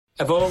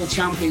Of all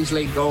Champions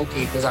League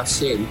goalkeepers I've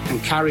seen, and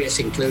Karius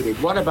included,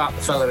 what about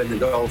the fella in the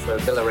goal for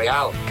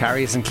Villarreal?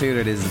 Karius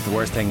included is the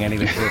worst thing any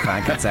Liverpool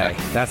fan could say.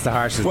 That's the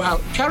harshest. Well,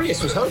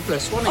 Karius was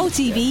hopeless, wasn't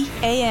he?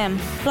 OTB AM,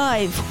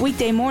 live,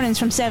 weekday mornings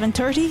from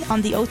 7:30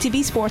 on the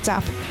OTB Sports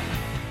app.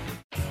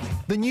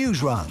 The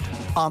Newsround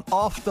on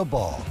Off the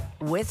Ball.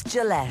 With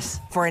Gillette,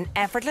 for an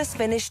effortless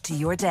finish to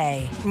your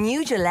day.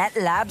 New Gillette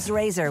Labs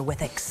Razor with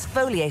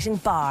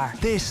exfoliating bar.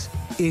 This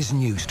is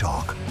News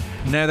Talk.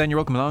 Now then, you're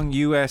welcome along.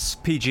 US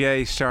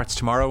PGA starts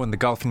tomorrow in the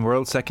golfing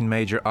world, second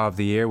major of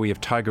the year. We have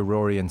Tiger,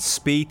 Rory and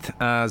Spieth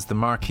as the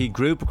marquee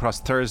group across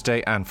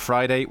Thursday and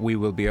Friday. We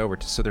will be over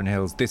to Southern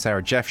Hills this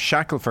hour. Jeff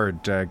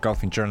Shackelford,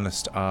 golfing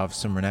journalist of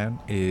some renown,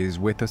 is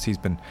with us. He's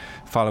been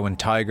following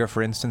Tiger,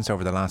 for instance,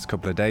 over the last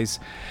couple of days.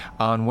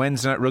 On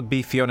Wednesday night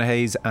rugby, Fiona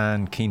Hayes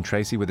and Keane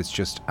Tracy with us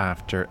just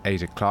after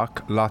 8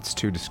 o'clock. Lots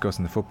to discuss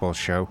in the football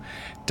show.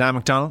 Dan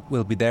McDonnell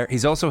will be there.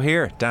 He's also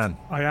here. Dan.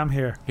 I am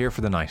here. Here for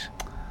the night.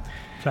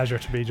 Pleasure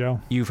to be,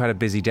 Joe. You've had a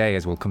busy day,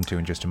 as we'll come to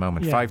in just a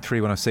moment.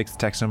 53106, the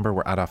text number.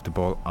 We're at Off the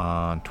Ball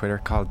on Twitter.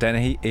 Cathal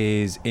Dennehy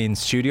is in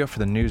studio for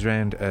the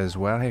Newsround as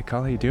well. Hey,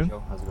 Cathal, how you doing?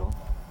 How's it going?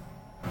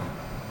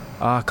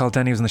 Cathal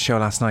Dennehy was on the show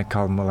last night.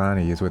 Cathal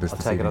Mullaney is with us. I'll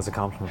take it as a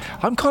compliment.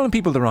 I'm calling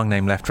people the wrong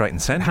name left, right and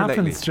centre It happens,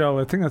 lately. Joe.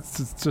 I think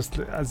that's just,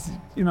 as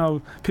you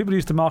know, people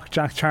used to mock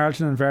Jack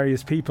Charlton and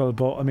various people,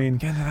 but I mean,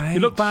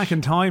 you look back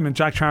in time and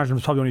Jack Charlton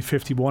was probably only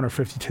 51 or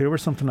 52 or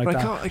something like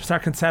that. Just our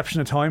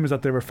conception of time is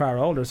that they were far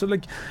older. So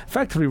like,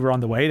 effectively we're on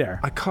the way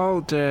there. I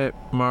called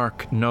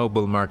Mark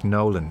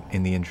Nolan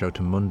in the intro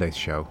to Monday's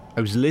show.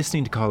 I was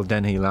listening to Cathal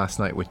Dennehy last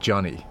night with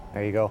Johnny.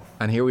 There you go.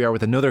 And here we are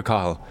with another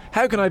call.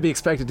 How can I be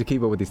expected to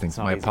keep up with these things?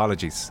 My easy.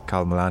 apologies.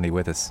 Cathal Mullaney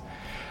with us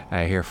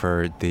here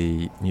for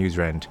the news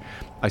round.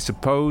 I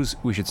suppose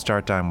we should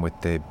start down with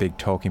the big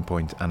talking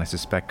point, and I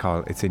suspect,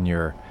 Cathal, it's in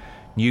your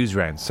news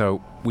round.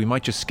 So we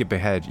might just skip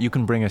ahead. You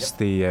can bring us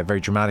the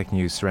very dramatic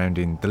news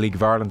surrounding the League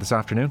of Ireland this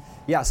afternoon.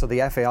 Yeah, so the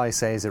FAI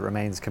says it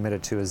remains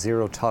committed to a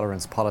zero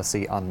tolerance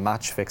policy on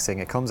match fixing.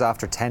 It comes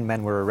after 10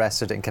 men were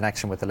arrested in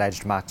connection with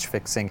alleged match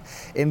fixing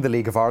in the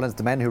League of Ireland.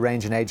 The men, who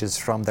range in ages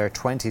from their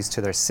 20s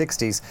to their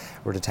 60s,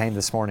 were detained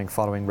this morning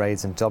following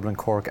raids in Dublin,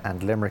 Cork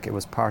and Limerick. It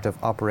was part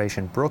of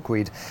Operation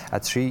Brookweed, a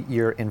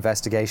 3-year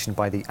investigation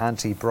by the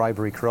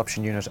Anti-Bribery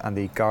Corruption Unit and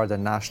the Garda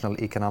National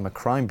Economic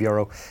Crime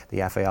Bureau.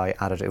 The FAI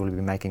added it will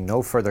be making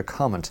no further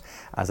comment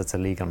as it's a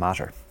legal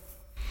matter.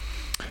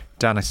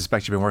 Dan, I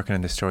suspect you've been working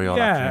on this story all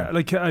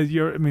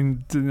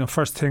afternoon. Yeah,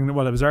 first thing,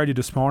 well, it was early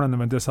this morning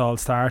when this all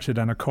started,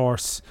 and of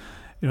course,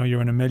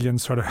 you're in a million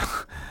sort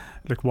of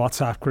like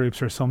WhatsApp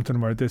groups or something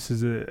where this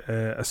is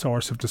a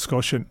source of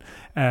discussion.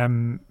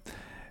 Now,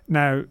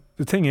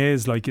 the thing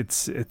is, like,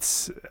 it's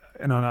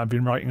I've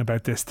been writing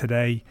about this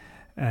today.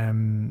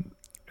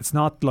 It's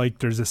not like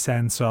there's a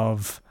sense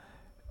of,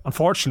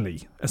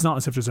 unfortunately, it's not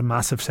as if there's a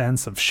massive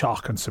sense of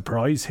shock and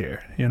surprise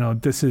here.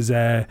 This is,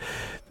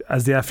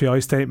 as the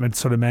FAI statement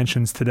sort of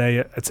mentions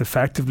today, it's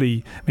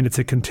effectively, it's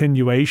a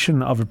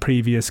continuation of a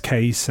previous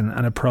case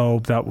and a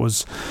probe that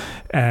was,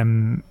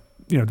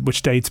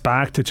 which dates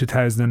back to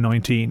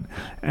 2019.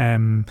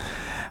 And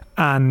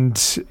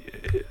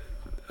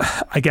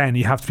again,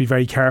 you have to be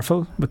very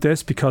careful with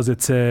this because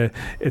it's a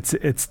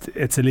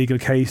legal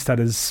case that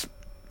is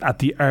at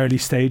the early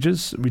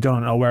stages. We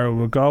don't know where it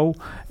will go.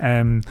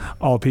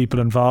 All people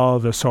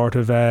involved are sort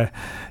of,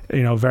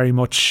 very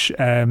much,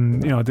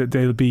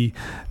 they'll be,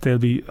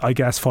 I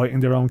guess,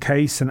 fighting their own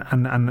case,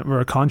 and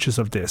we're conscious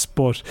of this.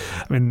 But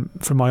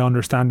from my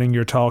understanding,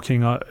 you're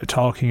talking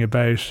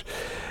about,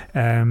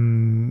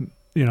 of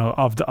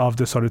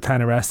the sort of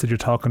 10 arrested, you're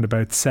talking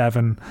about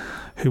 7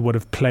 who would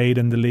have played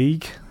in the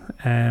league.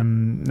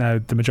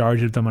 Now the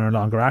majority of them are no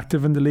longer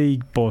active in the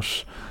league,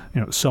 but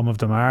some of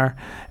them are.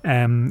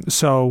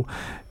 So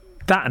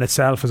that in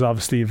itself is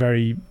obviously a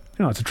very,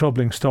 it's a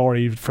troubling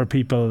story for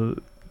people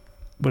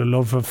with a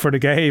love for the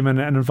game and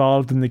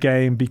involved in the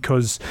game,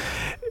 because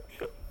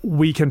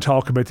we can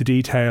talk about the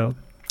detail,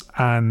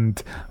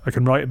 and I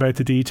can write about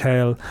the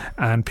detail,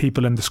 and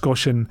people in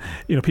discussion,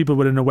 people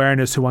with an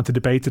awareness who want to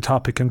debate the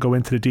topic can go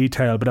into the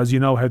detail. But as you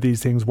know how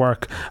these things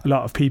work, a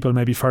lot of people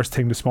maybe first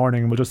thing this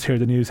morning will just hear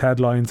the news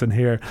headlines and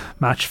hear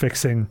match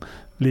fixing,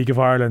 League of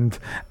Ireland,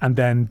 and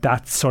then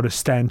that sort of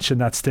stench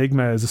and that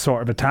stigma is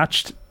sort of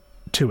attached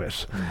to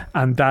it.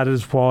 And that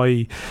is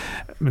why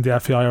the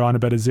FAI are on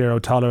about a zero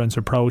tolerance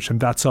approach, and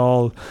that's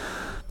all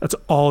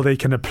they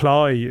can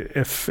apply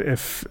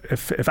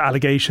if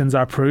allegations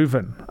are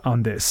proven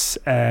on this.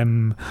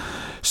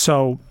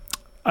 So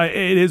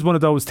it is one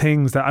of those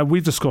things that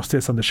we've discussed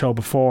this on the show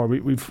before.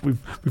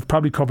 We've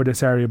probably covered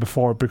this area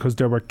before because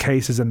there were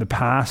cases in the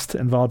past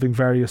involving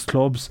various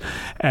clubs,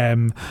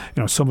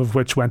 some of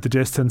which went the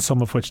distance,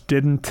 some of which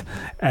didn't.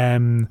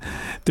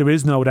 There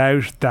is no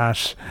doubt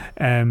that,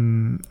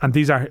 and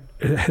these are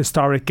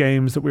historic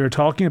games that we were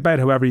talking about.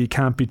 However, you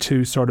can't be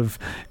too sort of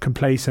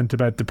complacent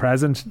about the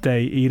present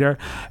day either.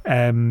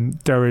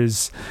 There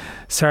is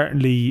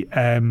certainly,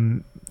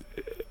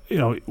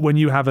 when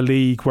you have a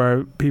league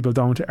where people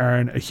don't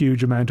earn a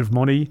huge amount of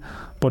money,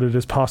 but it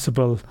is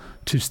possible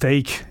to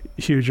stake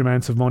huge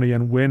amounts of money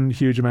and win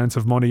huge amounts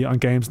of money on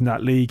games in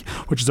that league,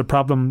 which is a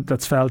problem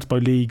that's felt by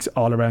leagues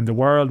all around the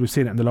world. We've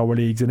seen it in the lower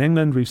leagues in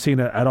England. We've seen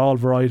it at all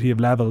variety of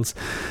levels.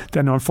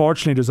 Then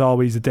unfortunately there's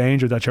always a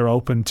danger that you're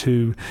open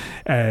to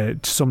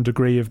some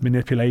degree of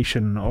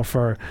manipulation or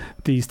for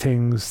these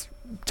things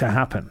to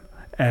happen.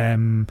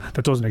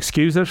 That doesn't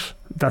excuse it.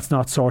 That's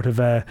not sort of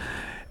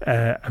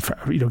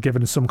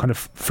given some kind of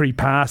free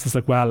pass. It's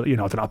like, well, they're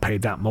not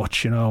paid that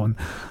much, and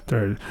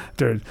they're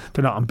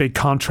not on big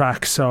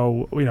contracts,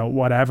 so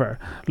whatever.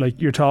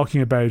 Like, you're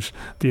talking about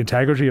the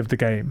integrity of the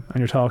game, and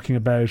you're talking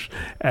about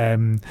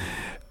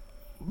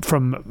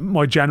from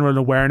my general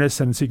awareness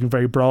and speaking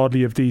very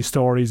broadly of these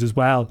stories as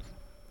well,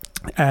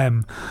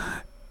 you're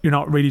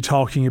not really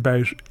talking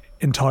about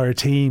entire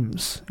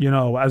teams,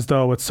 as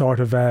though it's sort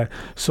of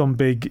some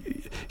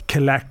big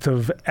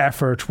collective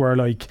effort where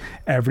like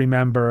every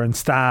member and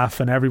staff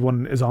and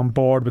everyone is on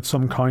board with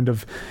some kind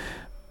of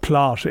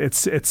plot.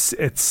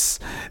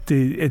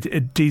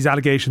 These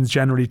allegations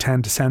generally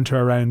tend to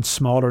centre around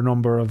smaller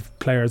number of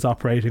players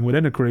operating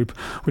within a group,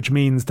 which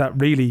means that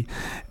really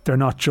they're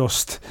not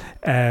just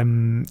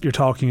you're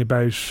talking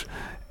about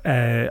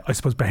I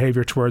suppose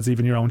behaviour towards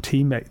even your own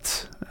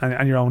teammates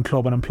and your own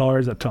club and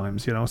employers at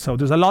times, so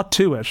there's a lot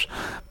to it,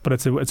 but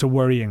it's a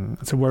worrying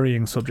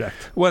subject.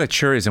 Well, it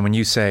sure is. And when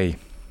you say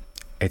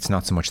it's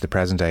not so much the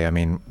present day, I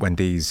mean, when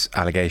these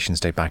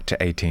allegations date back to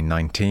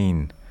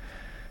 18-19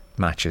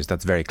 matches,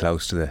 that's very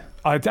close to the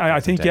I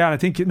think day. I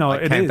think it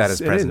is. That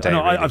as present day.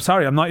 No, really. I'm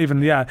sorry, I'm not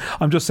even.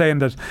 I'm just saying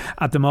that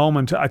at the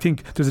moment, I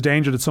think there's a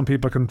danger that some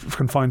people can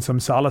find some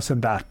solace in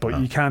that, but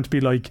you can't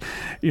be like,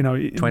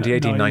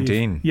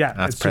 2018-19. Yeah,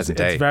 that's present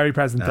day. It's very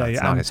present day.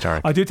 It's not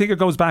historic. I do think it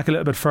goes back a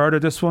little bit further,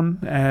 this one,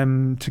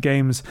 to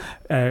games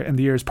in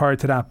the years prior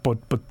to that, but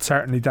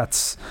certainly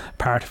that's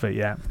part of it.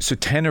 Yeah. So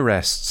 10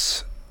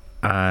 arrests.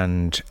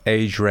 And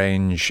age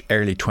range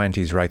early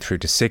 20s right through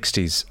to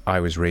 60s. I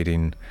was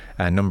reading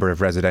a number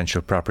of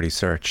residential properties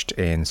searched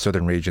in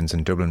southern regions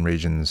and Dublin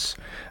regions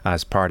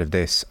as part of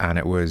this, and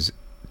it was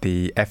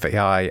the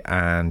FAI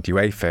and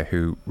UEFA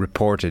who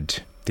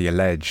reported the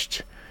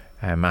alleged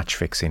match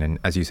fixing. And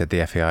as you said,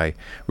 the FAI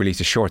released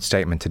a short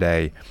statement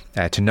today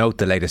to note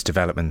the latest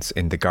developments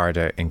in the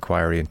Garda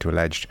inquiry into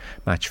alleged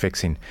match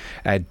fixing.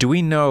 Do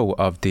we know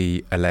of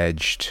the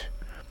alleged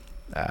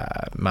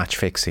match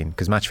fixing?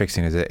 Because match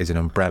fixing is an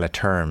umbrella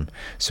term.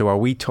 So are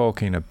we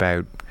talking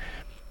about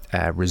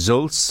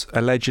results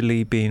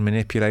allegedly being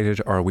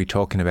manipulated, or are we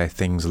talking about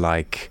things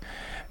like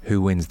who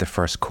wins the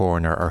first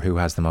corner or who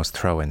has the most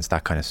throw-ins,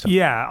 that kind of stuff?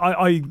 Yeah,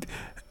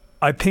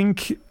 I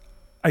think,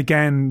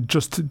 again,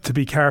 just to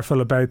be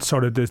careful about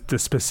sort of the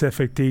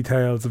specific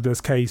details of this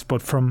case,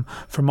 but from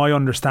my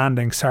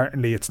understanding,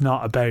 certainly it's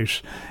not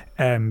about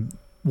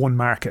one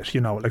market,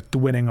 like the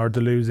winning or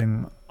the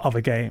losing of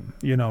a game.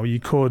 You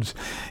could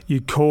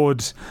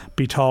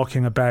be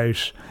talking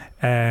about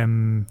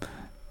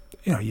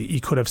you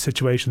could have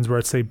situations where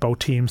it's, say, both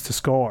teams to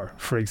score,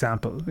 for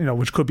example,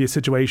 which could be a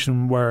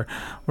situation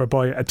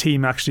whereby a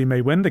team actually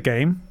may win the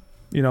game.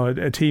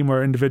 A team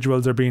where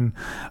individuals are being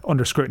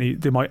under scrutiny,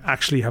 they might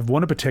actually have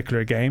won a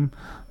particular game,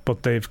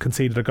 but they've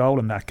conceded a goal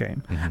in that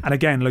game. Mm-hmm. And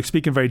again, like,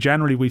 speaking very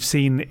generally, we've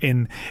seen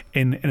in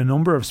a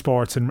number of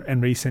sports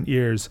in recent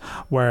years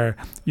where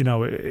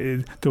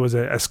there was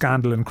a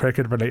scandal in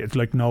cricket related to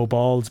like no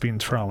balls being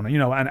thrown,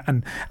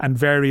 and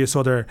various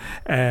other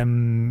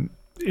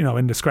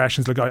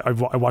indiscretions. Like I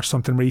watched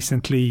something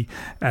recently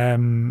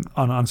on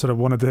sort of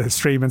one of the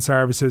streaming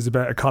services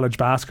about a college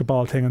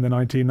basketball thing in the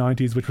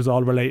 1990s, which was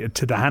all related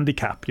to the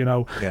handicap.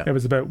 It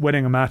was about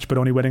winning a match but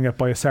only winning it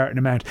by a certain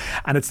amount,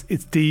 and it's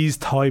these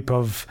type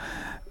of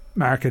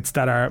markets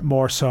that are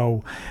more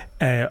so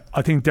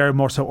I think they're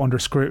more so under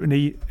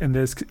scrutiny in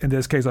this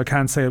case. I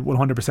can't say it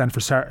 100% for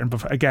certain,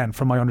 but again,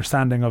 from my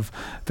understanding of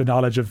the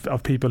knowledge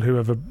of people who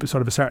have a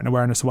sort of a certain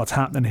awareness of what's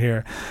happening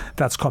here,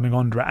 that's coming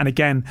under it. And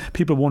again,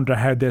 people wonder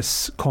how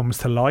this comes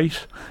to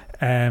light.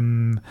 I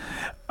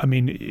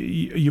mean,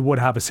 you would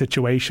have a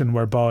situation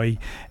whereby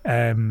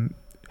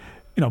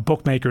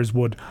bookmakers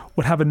would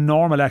have a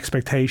normal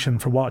expectation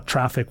for what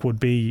traffic would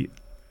be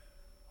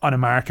on a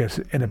market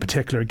in a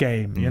particular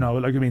game,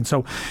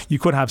 so you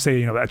could have,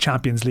 say, a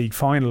Champions League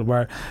final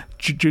where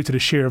due to the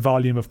sheer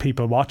volume of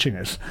people watching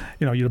it,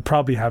 you'll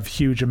probably have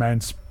huge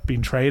amounts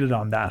being traded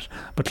on that.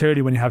 But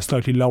clearly when you have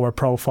slightly lower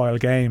profile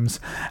games,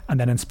 and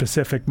then in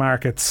specific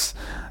markets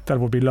that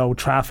will be low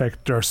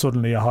traffic, there's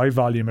suddenly a high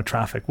volume of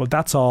traffic. Well,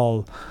 that's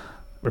all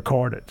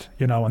recorded,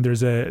 and there's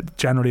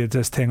generally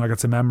this thing, like,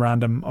 it's a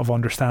memorandum of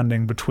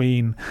understanding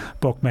between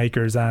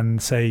bookmakers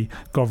and, say,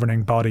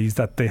 governing bodies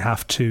that they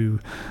have to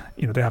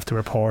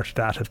report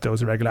that if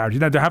those irregularities.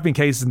 Now, there have been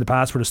cases in the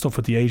past where there's stuff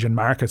with the Asian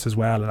markets as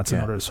well, and that's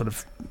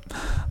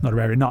another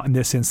area. Not in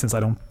this instance, I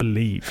don't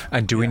believe.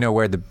 And do we know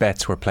where the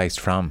bets were placed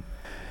from?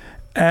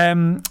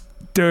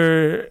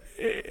 There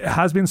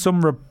has been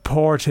some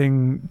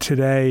reporting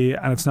today,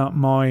 and it's not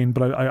mine,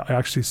 but I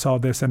actually saw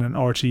this in an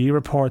RTE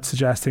report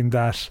suggesting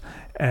that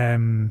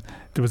there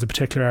was a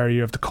particular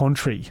area of the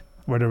country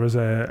where there was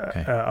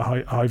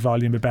a high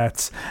volume of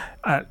bets.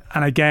 And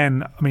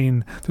again, I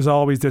mean, there's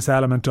always this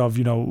element of,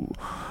 you know,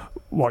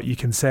 what you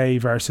can say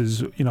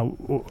versus, you know,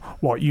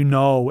 what you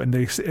know, in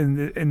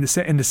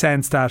the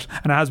sense that,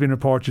 and it has been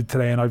reported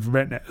today, and I've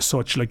written it as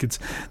such, like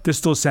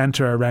this does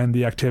centre around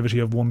the activity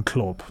of one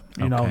club.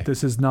 You know,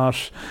 this is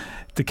not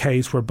the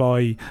case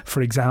whereby,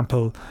 for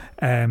example,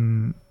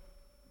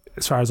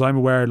 as far as I'm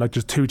aware, like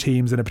there's two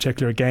teams in a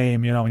particular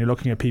game, you know, and you're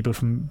looking at people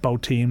from both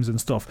teams and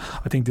stuff.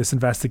 I think this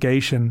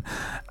investigation,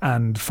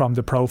 and from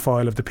the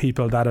profile of the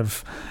people that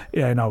have,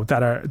 you know,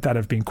 that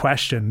have been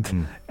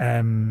questioned,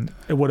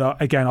 it would,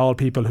 again, all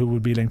people who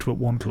would be linked with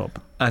one club.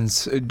 And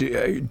so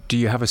do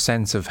you have a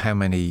sense of how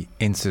many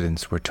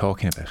incidents we're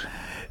talking about?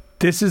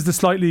 This is the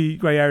slightly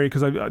grey area,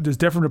 because there's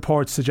different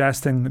reports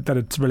suggesting that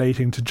it's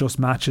relating to just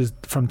matches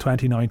from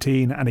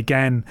 2019, and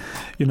again,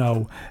 you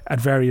know, at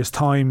various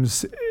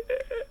times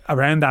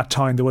around that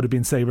time there would have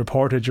been, say,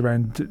 reportage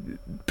around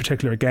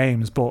particular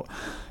games, but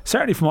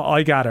certainly from what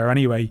I gather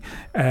anyway,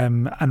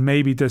 and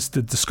maybe the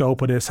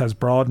scope of this has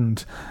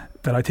broadened,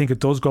 that I think it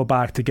does go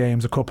back to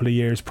games a couple of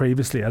years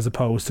previously, as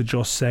opposed to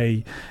just,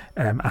 say,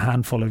 a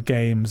handful of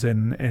games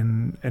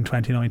in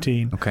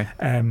 2019. Okay.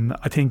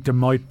 I think there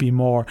might be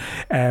more.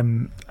 I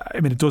mean,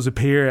 it does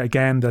appear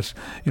again that,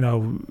 you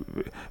know,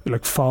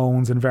 like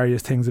phones and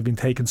various things have been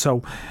taken.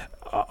 So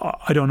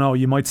I don't know.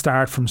 You might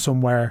start from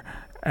somewhere,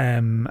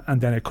 and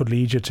then it could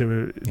lead you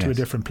to a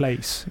different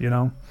place, you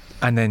know.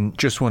 And then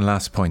just one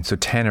last point. So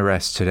 10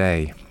 arrests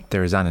today.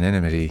 There is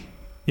anonymity.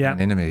 Yeah.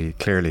 Anonymity,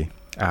 clearly.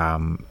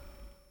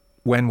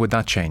 When would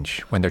that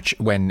change?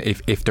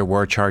 If there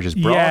were charges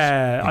brought?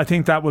 Yeah, I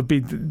think that would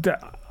be.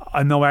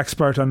 I'm no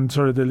expert on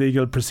sort of the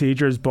legal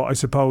procedures, but I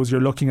suppose you're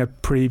looking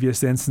at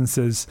previous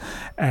instances.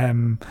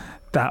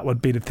 That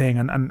would be the thing,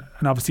 and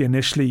obviously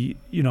initially,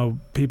 you know,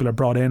 people are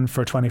brought in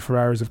for 24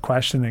 hours of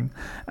questioning,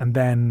 and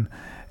then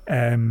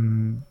I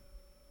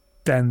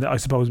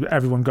suppose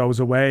everyone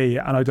goes away,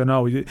 and I don't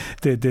know,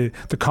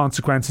 the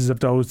consequences of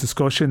those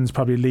discussions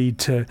probably lead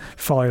to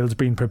files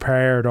being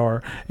prepared,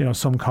 or, you know,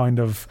 some kind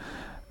of,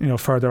 you know,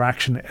 further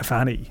action, if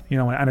any, you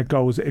know, and it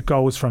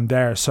goes from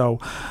there. So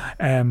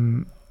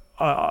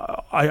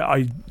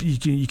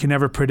you can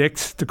never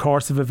predict the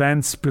course of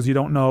events, because you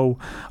don't know.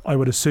 I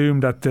would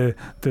assume that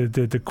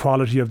the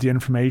quality of the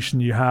information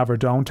you have or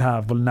don't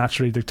have will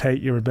naturally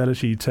dictate your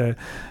ability to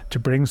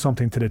bring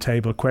something to the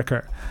table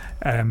quicker.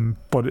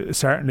 But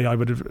certainly, I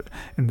would have,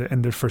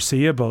 in the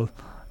foreseeable,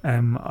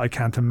 I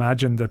can't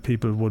imagine that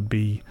people would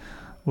be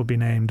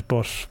named,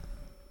 but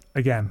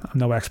again, I'm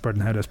no expert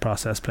in how this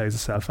process plays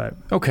itself out.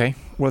 Okay,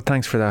 well,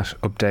 thanks for that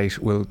update.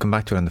 We'll come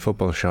back to it on the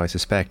football show, I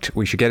suspect.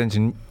 We should get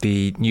into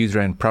the news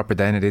round proper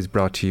then. It is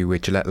brought to you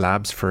with Gillette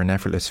Labs for an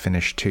effortless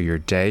finish to your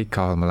day.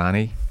 Cathal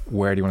Mullaney,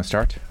 where do you want to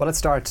start? Well, let's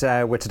start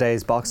with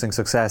today's boxing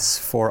success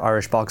for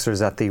Irish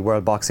boxers at the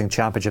World Boxing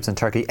Championships in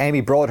Turkey. Amy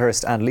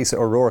Broadhurst and Lisa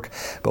O'Rourke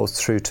both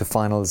through to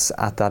finals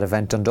at that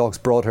event. Dundalk's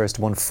Broadhurst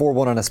won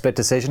 4-1 on a split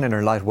decision in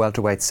her light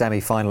welterweight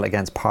semi-final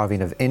against Parveen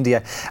of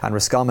India, and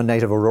Roscommon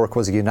native O'Rourke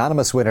was a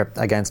unanimous winner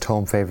against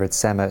home favourite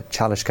Sema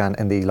Chalishkan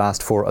in the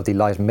last four of the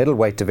light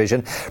middleweight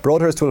division.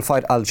 Broadhurst will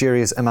fight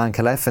Algeria's Iman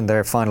Khalef in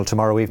their final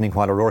tomorrow evening,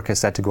 while O'Rourke is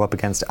set to go up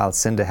against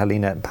Alcinda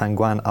Helena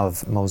Panguan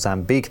of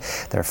Mozambique.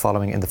 They're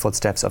following in the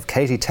footsteps of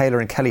Katie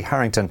Taylor and Kelly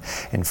Harrington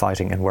in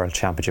fighting in World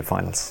Championship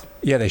finals.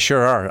 Yeah, they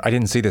sure are. I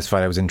didn't see this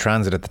fight. I was in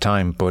transit at the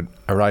time, but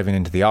arriving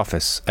into the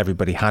office,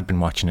 everybody had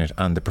been watching it,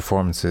 and the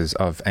performances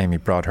of Amy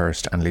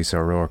Broadhurst and Lisa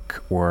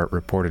O'Rourke were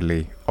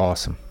reportedly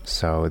awesome.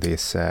 So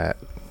this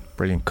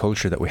brilliant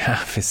culture that we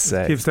have is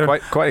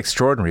quite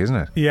extraordinary, isn't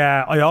it?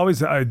 Yeah, I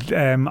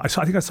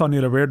think I saw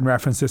Neil O'Riordan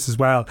reference this as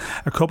well.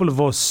 A couple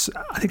of us,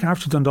 I think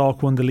after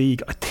Dundalk won the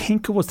league, I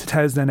think it was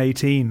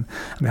 2018,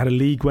 and they had a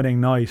league winning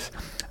night,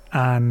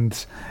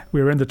 and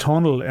we were in the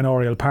tunnel in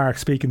Oriel Park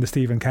speaking to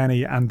Stephen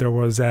Kenny, and there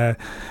was a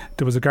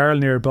girl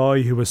nearby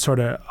who was sort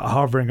of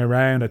hovering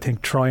around, I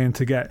think trying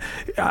to get,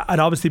 I'd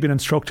obviously been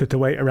instructed to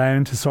wait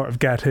around to sort of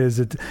get his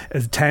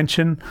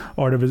attention,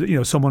 or there was, you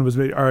know, someone was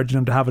urging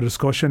him to have a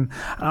discussion,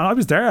 and I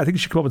was there. I think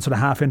she came up and sort of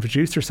half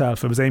introduced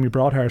herself. It was Amy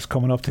Broadhurst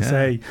coming up to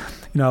say,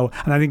 you know,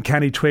 and I think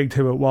Kenny twigged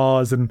who it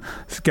was and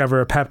gave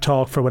her a pep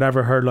talk for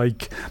whatever her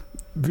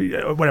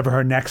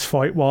next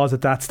fight was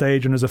at that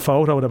stage. And there's a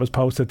photo that was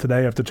posted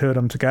today of the two of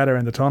them together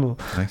in the tunnel.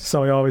 Nice.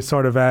 So I always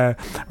sort of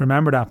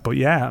remember that. But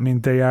yeah, I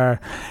mean, they are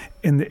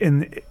in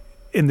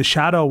the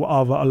shadow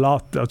of a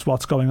lot that's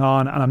what's going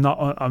on, and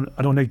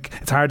I don't think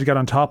it's hard to get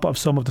on top of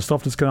some of the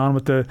stuff that's going on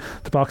with the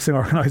boxing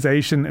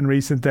organisation in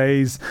recent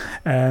days.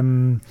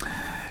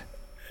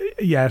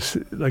 Yet,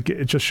 like,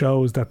 it just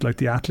shows that, like,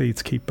 the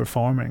athletes keep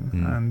performing,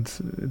 and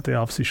they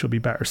obviously should be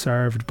better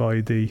served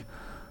by the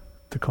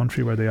the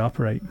country where they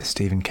operate. The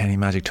Stephen Kenny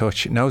magic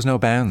touch knows no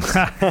bounds.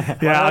 Yeah,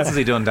 what else has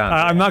he done, Dan?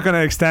 I'm not going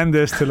to extend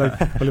this to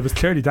well, it was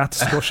clearly that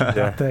discussion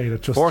that day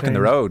that just Fork in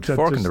the road.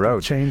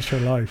 Changed her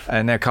life.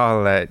 And now,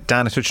 Cathal,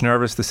 Dan is touch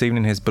nervous this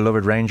evening. His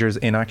beloved Rangers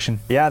in action.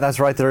 Yeah, that's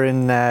right. They're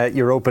in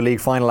Europa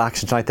League final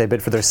action tonight. They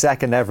bid for their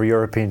second ever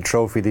European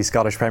trophy. The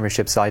Scottish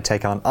Premiership side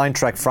take on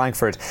Eintracht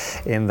Frankfurt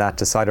in that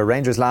decider.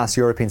 Rangers' last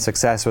European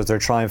success was their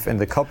triumph in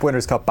the Cup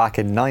Winners' Cup back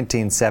in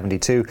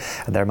 1972.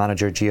 And their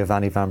manager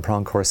Giovanni Van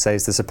Bronckhorst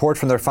says the support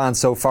from their fans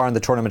so far in the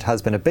tournament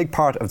has been a big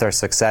part of their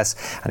success,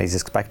 and he's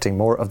expecting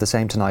more of the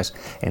same tonight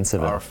in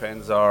Seville. Our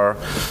fans are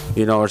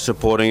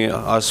supporting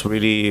us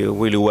really,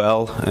 really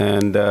well,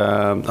 and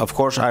of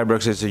course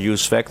Ibrox is a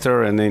huge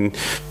factor. And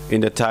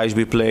in the ties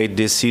we played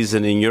this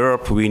season in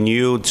Europe, we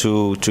knew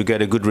to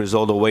get a good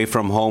result away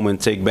from home and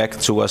take back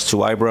to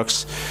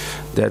Ibrox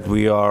that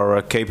we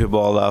are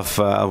capable of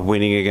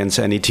winning against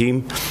any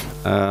team.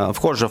 Of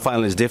course, the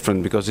final is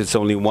different because it's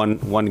only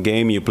one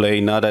game you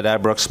play, not at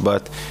Ibrox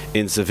but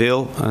in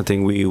Seville. I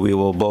think we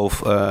will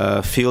both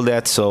feel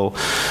that. So,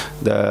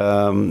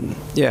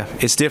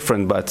 it's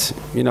different, but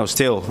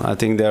still, I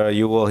think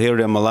you will hear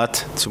them a lot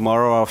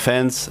tomorrow, our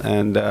fans,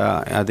 and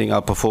I think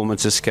our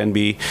performances can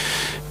be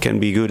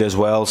good as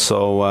well.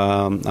 So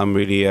I'm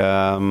really.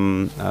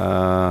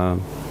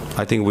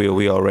 I think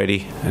we are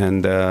ready,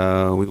 and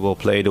we will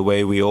play the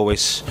way we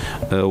always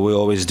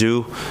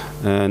do,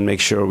 and make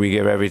sure we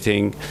give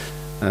everything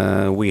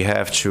we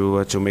have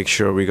to make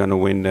sure we're going to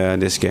win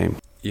this game.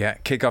 Yeah,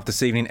 kick off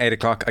this evening, 8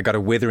 o'clock. I got a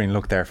withering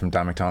look there from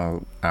Dan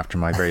McDonnell after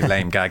my very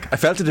lame gag. I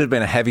felt it had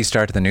been a heavy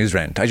start to the news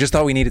round. I just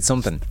thought we needed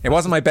something. It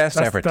wasn't my best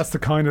effort. That's the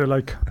kind of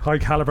high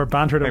caliber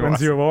banter that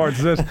wins you awards,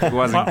 is it? It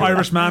wasn't.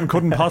 Irish man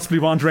couldn't possibly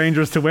want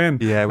Rangers to win.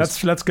 Yeah,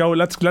 let's go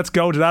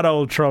to that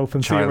old trope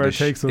and see where it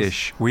takes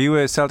us. Were you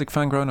a Celtic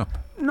fan growing up?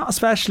 Not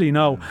especially,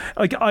 no.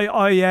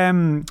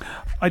 I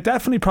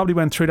definitely probably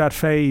went through that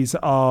phase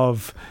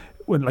of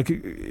when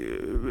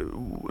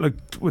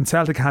when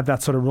Celtic had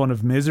that sort of run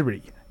of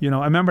misery. I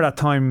remember that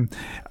time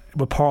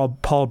with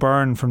Paul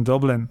Byrne from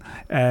Dublin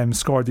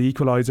scored the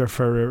equaliser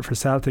for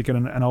Celtic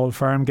in an Old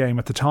Firm game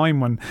at the time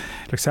when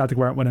Celtic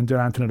weren't winning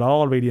anything at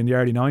all really in the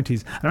early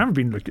 90s. And I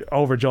remember being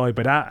overjoyed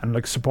by that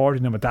and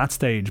supporting them at that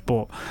stage,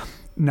 but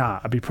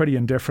I'd be pretty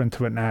indifferent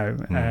to it now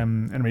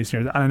in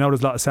recent years. And I know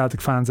there's a lot of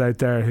Celtic fans out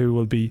there who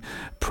will be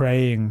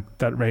praying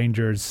that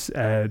Rangers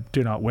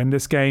do not win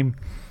this game.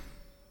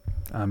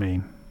 I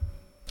mean,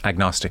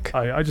 agnostic.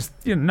 I just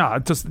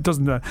it just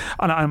doesn't. And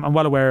I'm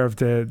well aware of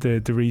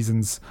the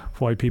reasons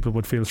why people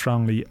would feel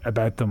strongly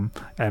about them.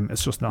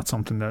 It's just not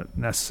something that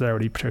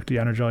necessarily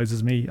particularly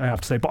energises me, I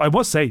have to say. But I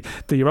must say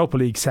the Europa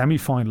League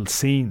semi-final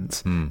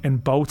scenes in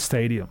both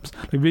stadiums.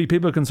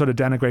 People can sort of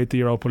denigrate the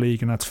Europa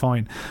League, and that's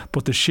fine.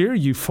 But the sheer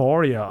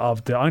euphoria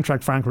of the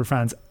Eintracht Frankfurt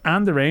fans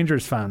and the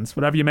Rangers fans,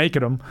 whatever you make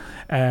of them,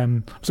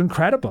 was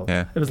incredible.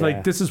 Yeah. It was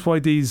this is why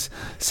these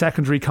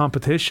secondary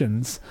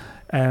competitions.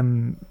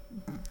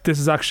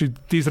 These are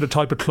the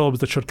type of clubs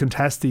that should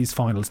contest these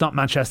finals, not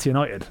Manchester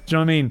United. Do you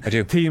know what I mean? I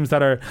do. Teams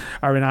that are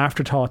in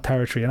afterthought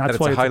territory, and that's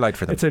why it's a highlight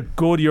for them. It's a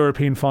good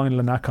European final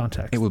in that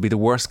context. It will be the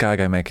worst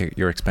gag I make at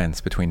your expense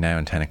between now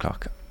and 10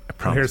 o'clock. I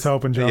promise. Here's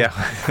hoping, John. Yeah.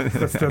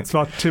 that's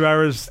what 2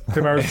 hours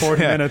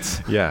 40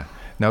 minutes. Yeah,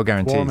 no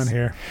guarantees. Warm in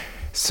here.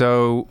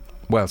 So,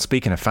 well,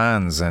 speaking of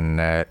fans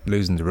and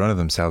losing the run of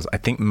themselves, I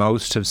think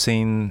most have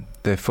seen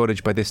the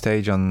footage by this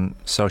stage on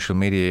social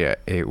media.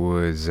 It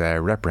was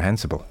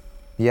reprehensible.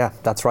 Yeah,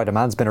 that's right. A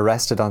man's been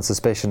arrested on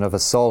suspicion of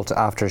assault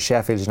after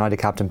Sheffield United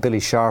captain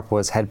Billy Sharp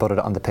was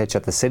headbutted on the pitch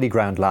at the City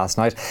Ground last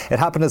night. It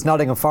happened as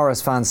Nottingham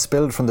Forest fans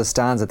spilled from the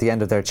stands at the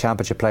end of their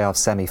Championship playoff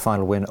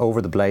semi-final win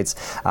over the Blades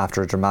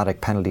after a dramatic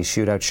penalty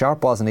shootout.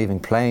 Sharp wasn't even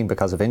playing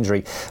because of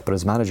injury, but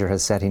his manager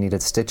has said he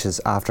needed stitches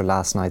after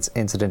last night's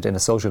incident. In a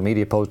social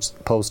media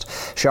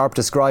post, Sharp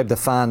described the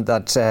fan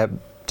that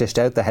dished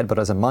out the headbutt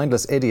as a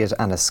mindless idiot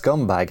and a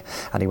scumbag,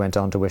 and he went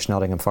on to wish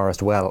Nottingham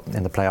Forest well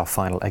in the playoff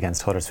final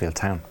against Huddersfield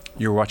Town.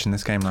 You were watching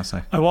this game last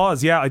night? I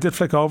was, yeah. I did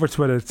flick over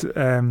to it.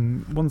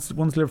 Once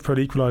Liverpool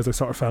equalised, I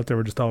sort of felt they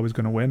were just always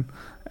going to win.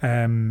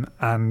 And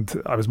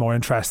I was more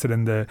interested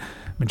in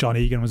John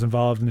Egan was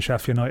involved in the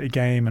Sheffield United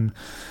game, and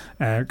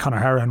Conor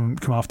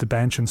Harrahan come off the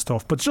bench and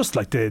stuff. But just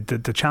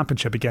the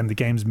Championship, again, the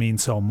games mean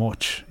so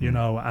much,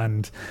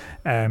 and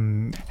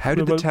how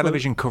did the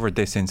television cover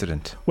this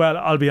incident? Well,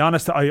 I'll be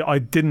honest, I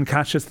didn't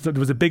catch this. There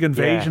was a big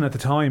invasion at the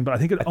time, but I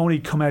think it only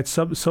come out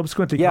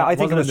subsequently. Yeah, I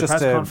think it was just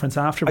press conference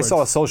afterwards. I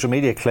saw a social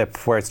media clip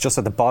where it's just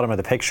at the bottom of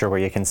the picture where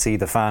you can see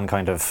the fan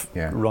kind of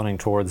running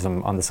towards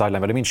him on the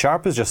sideline. But I mean,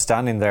 Sharp is just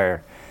standing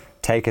there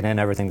taking in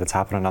everything that's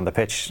happening on the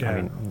pitch.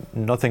 I mean,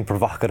 nothing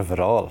provocative at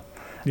all.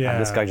 Yeah.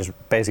 And this guy just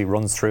basically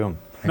runs through him.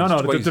 No,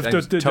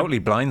 totally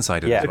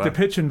blindsided. Yeah, the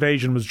pitch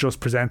invasion was just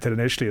presented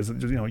initially as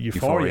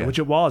euphoria, which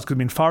it was,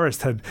 because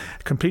Forest had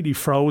completely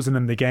frozen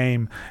in the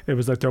game. It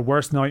was like their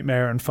worst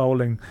nightmare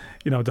unfolding.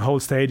 The whole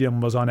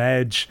stadium was on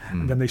edge,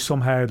 and then they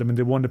somehow,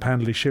 they won the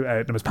penalty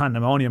shootout, and it was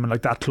pandemonium. And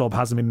that club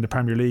hasn't been in the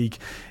Premier League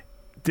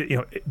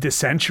this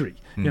century.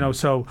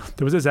 So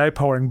there was this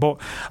outpouring. But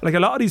like a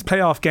lot of these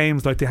playoff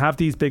games, like they have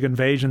these big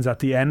invasions at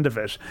the end of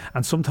it,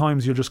 and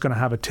sometimes you're just going to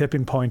have a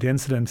tipping point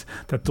incident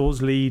that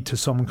does lead to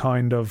some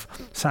kind of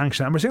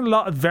sanction. And we're seeing a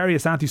lot of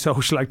various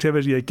antisocial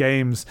activity at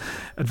games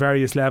at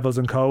various levels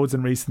and codes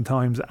in recent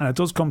times, and it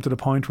does come to the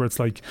point where it's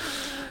like,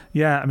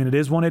 yeah, I mean, it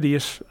is one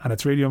idiot and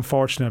it's really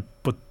unfortunate,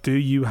 but do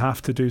you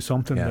have to do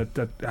something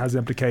that has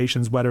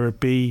implications, whether it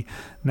be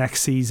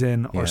next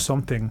season or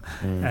something?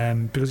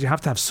 Because you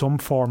have to have some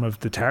form of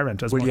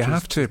deterrent. As well, you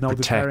have to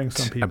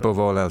protect, above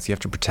all else, you have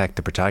to protect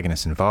the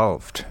protagonists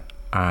involved.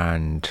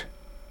 And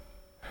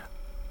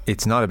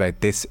it's not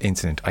about this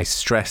incident. I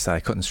stress that. I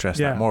couldn't stress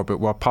that more.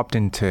 But what popped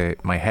into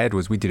my head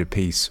was we did a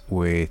piece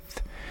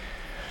with,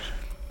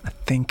 I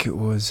think it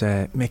was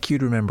Mick,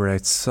 you'd remember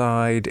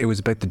outside. It was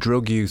about the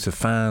drug use of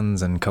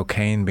fans and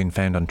cocaine being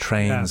found on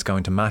trains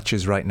going to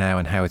matches right now,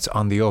 and how it's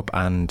on the up.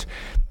 And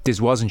this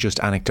wasn't just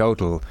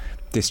anecdotal.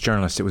 This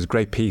journalist, it was a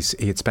great piece.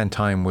 He had spent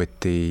time with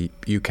the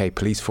UK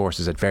police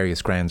forces at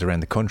various grounds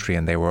around the country,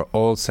 and they were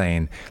all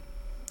saying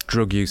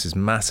drug use is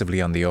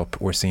massively on the up.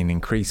 We're seeing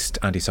increased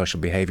antisocial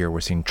behaviour.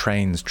 We're seeing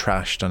trains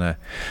trashed on a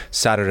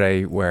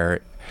Saturday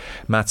where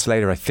Matt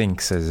Slater, I think,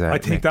 says. I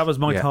think Mick, that was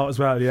my thought as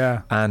well.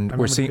 Yeah, and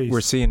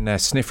we're seeing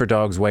sniffer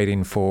dogs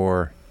waiting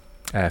for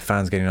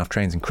fans getting off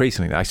trains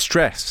increasingly. I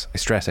stress.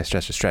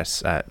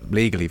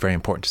 Legally, very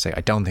important to say.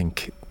 I don't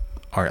think,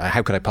 or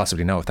how could I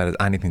possibly know if that has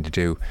anything to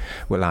do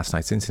with last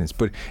night's incidents?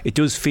 But it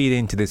does feed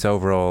into this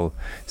overall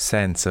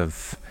sense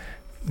of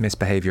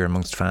misbehaviour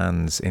amongst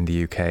fans in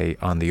the UK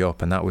on the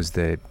up, and that was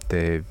the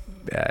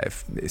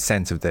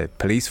sense of the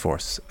police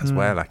force as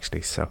well,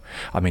 actually. So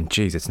I mean,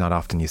 geez, it's not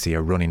often you see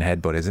a running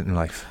headbutt, is it, in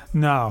life?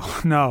 No,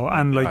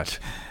 and like right.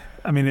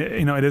 I mean,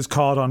 it is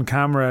caught on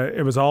camera.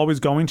 It was always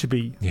going to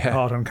be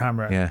caught on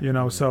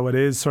camera, so it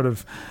is sort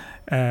of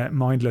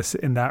mindless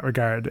in that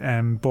regard,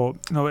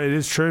 but no, it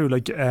is true,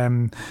 like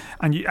and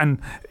again,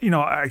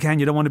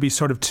 you don't want to be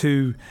sort of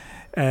too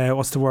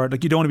what's the word?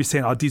 Like, you don't want to be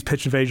saying, "Oh, these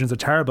pitch invasions are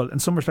terrible." In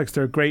some respects,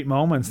 they're great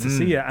moments to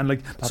see it, and like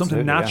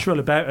something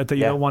natural about it that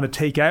you don't want to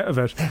take out of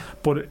it.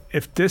 But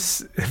if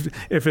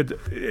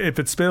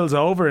it spills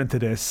over into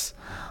this,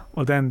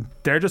 well, then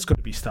they're just going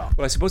to be stopped.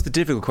 Well, I suppose the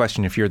difficult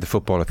question, if you're the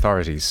football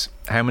authorities,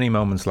 how many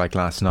moments like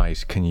last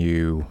night can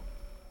you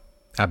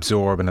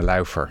absorb and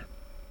allow for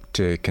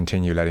to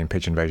continue letting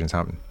pitch invasions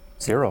happen?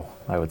 0,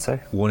 I would say.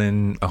 1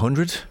 in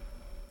 100.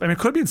 I mean, it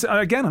could be,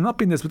 again, I'm not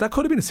being this, but that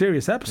could have been a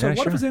serious episode.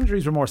 What if his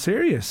injuries were more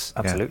serious?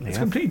 Absolutely. It's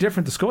a completely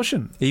different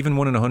discussion. Even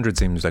 1 in 100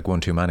 seems like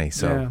one too many.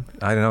 So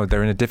I don't know.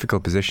 They're in a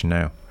difficult position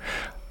now.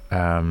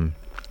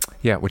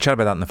 We'll chat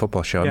about that in the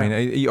football show. I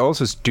mean, you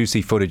also do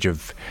see footage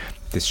of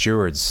the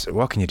stewards.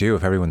 What can you do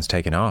if everyone's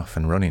taking off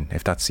and running?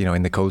 If that's,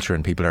 in the culture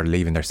and people are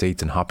leaving their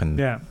seats and hopping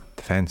the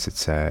fence,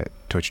 it's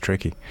touch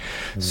tricky.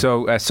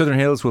 So Southern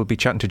Hills will be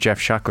chatting to Jeff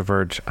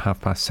Shackelford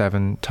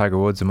 7:30. Tiger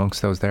Woods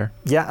amongst those there.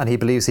 Yeah, and he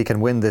believes he can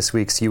win this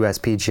week's US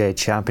PGA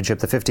Championship.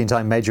 The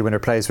 15-time major winner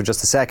plays for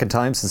just the second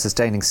time since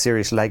sustaining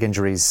serious leg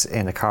injuries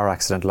in a car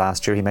accident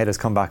last year. He made his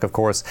comeback, of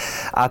course,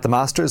 at the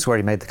Masters, where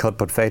he made the cut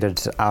but faded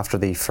after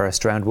the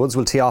first round. Woods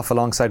will tee off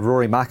alongside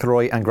Rory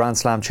McIlroy and Grand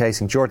Slam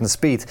chasing Jordan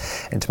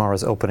Spieth in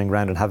tomorrow's opening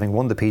round, and having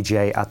won the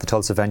PGA at the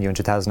Tulsa venue in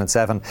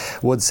 2007,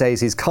 Woods says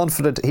he's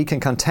confident he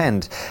can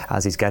contend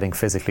as he's getting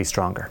physically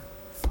stronger.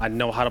 I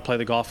know how to play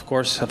the golf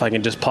course if I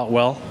can just putt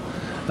well.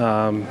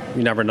 You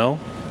never know.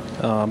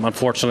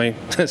 Unfortunately,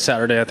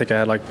 Saturday I think I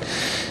had like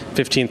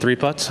 15 three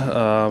putts,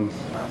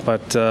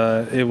 but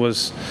it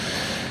was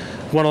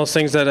one of those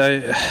things that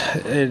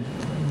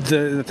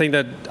the thing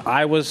that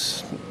I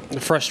was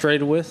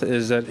frustrated with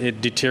is that it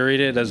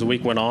deteriorated as the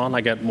week went on.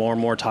 I got more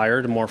and more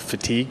tired and more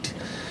fatigued.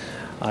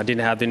 I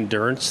didn't have the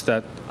endurance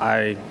that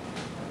I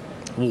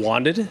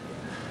wanted,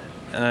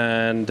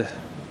 and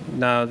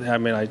now, I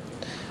mean, I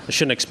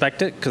shouldn't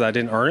expect it because I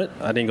didn't earn it.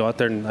 I didn't go out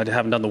there and I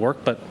haven't done the work,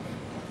 but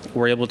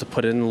we're able to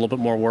put in a little bit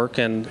more work,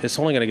 and it's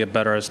only going to get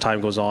better as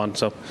time goes on.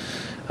 So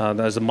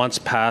as the months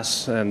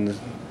pass, and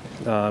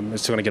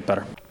it's going to get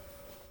better.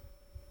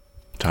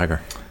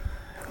 Tiger.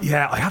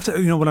 Yeah, I have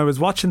to, when I was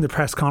watching the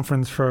press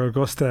conference for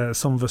Augusta,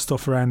 some of the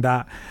stuff around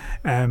that,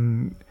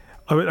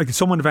 like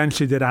someone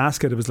eventually did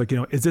ask it. It was like,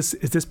 is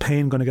this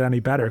pain going to get any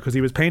better? Because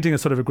he was painting a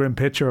sort of a grim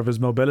picture of his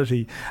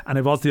mobility, and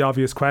it was the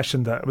obvious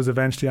question that was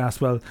eventually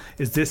asked. Well,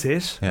 is this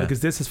it? Yeah. Like,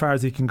 is this as far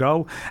as he can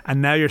go? And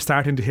now you're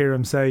starting to hear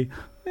him say,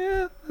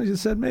 "Yeah, as you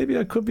said, maybe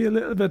I could be a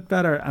little bit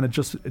better." And it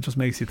just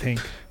makes you think.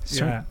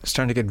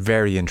 Starting to get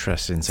very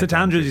interested in St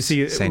Andrews.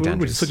 You see,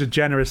 which is such a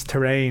generous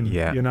terrain.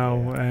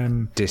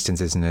 Distance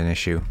isn't an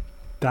issue.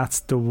 That's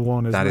the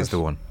one. That is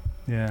the one.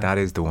 Yeah, that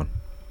is the one.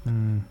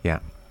 Yeah,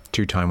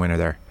 2-time winner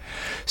there.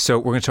 So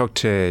we're going to talk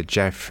to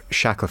Jeff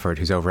Shackelford,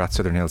 who's over at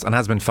Southern Hills and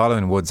has been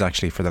following Woods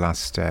actually for the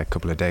last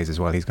couple of days as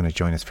well. He's going to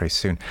join us very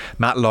soon.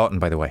 Matt Lawton,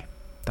 by the way,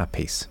 that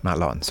piece, Matt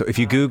Lawton. So if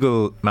you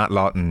Google Matt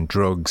Lawton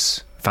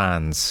drugs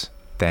fans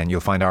then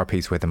you'll find our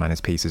piece with him and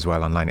his piece as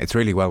well online. It's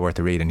really well worth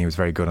a read, and he was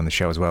very good on the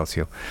show as well,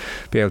 so you'll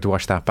be able to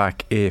watch that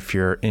back if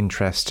you're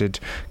interested.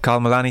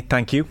 Cathal Mullaney,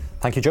 thank you.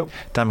 Thank you, Joe.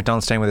 Dan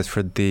McDonnell staying with us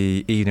for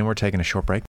the evening. We're taking a short break.